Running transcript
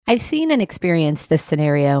I've seen and experienced this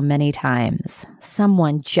scenario many times.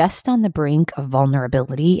 Someone just on the brink of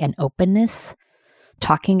vulnerability and openness,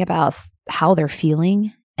 talking about how they're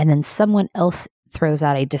feeling, and then someone else throws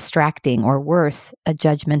out a distracting or worse, a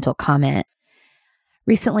judgmental comment.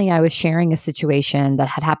 Recently, I was sharing a situation that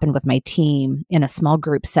had happened with my team in a small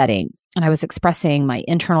group setting, and I was expressing my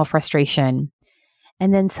internal frustration.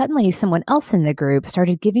 And then suddenly someone else in the group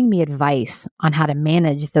started giving me advice on how to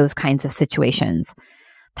manage those kinds of situations.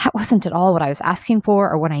 That wasn't at all what I was asking for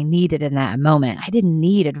or what I needed in that moment. I didn't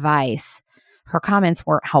need advice. Her comments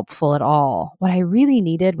weren't helpful at all. What I really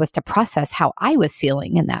needed was to process how I was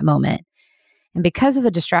feeling in that moment. And because of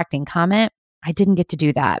the distracting comment, I didn't get to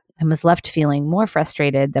do that and was left feeling more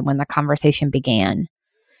frustrated than when the conversation began.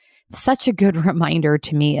 Such a good reminder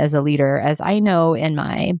to me as a leader, as I know in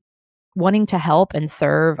my wanting to help and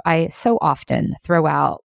serve, I so often throw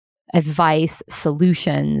out advice,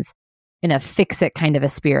 solutions in a fix-it kind of a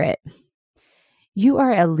spirit. You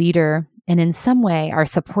are a leader and in some way are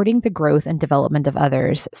supporting the growth and development of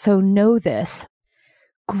others. So know this.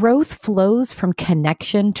 Growth flows from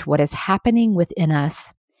connection to what is happening within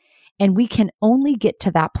us. And we can only get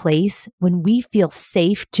to that place when we feel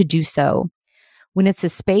safe to do so, when it's a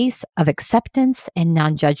space of acceptance and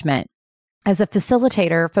non-judgment. As a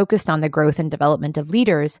facilitator focused on the growth and development of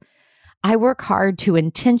leaders, I work hard to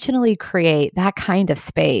intentionally create that kind of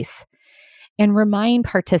space and remind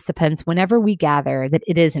participants whenever we gather that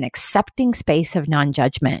it is an accepting space of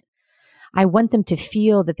non-judgment. I want them to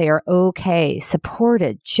feel that they are okay,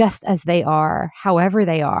 supported just as they are, however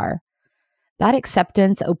they are. That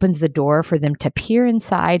acceptance opens the door for them to peer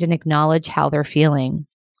inside and acknowledge how they're feeling.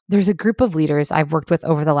 There's a group of leaders I've worked with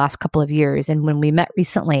over the last couple of years, and when we met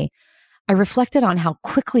recently, I reflected on how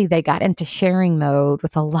quickly they got into sharing mode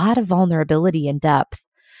with a lot of vulnerability and depth.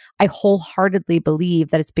 I wholeheartedly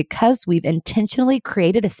believe that it's because we've intentionally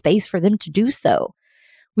created a space for them to do so.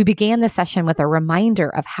 We began the session with a reminder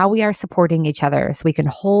of how we are supporting each other so we can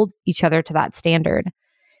hold each other to that standard.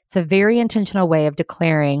 It's a very intentional way of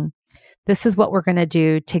declaring, this is what we're going to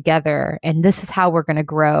do together, and this is how we're going to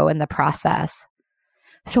grow in the process.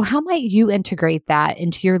 So how might you integrate that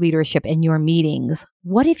into your leadership and your meetings?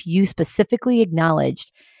 What if you specifically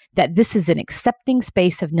acknowledged that this is an accepting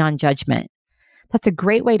space of non-judgment? That's a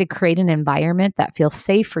great way to create an environment that feels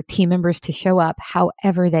safe for team members to show up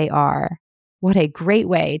however they are. What a great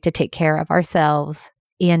way to take care of ourselves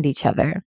and each other.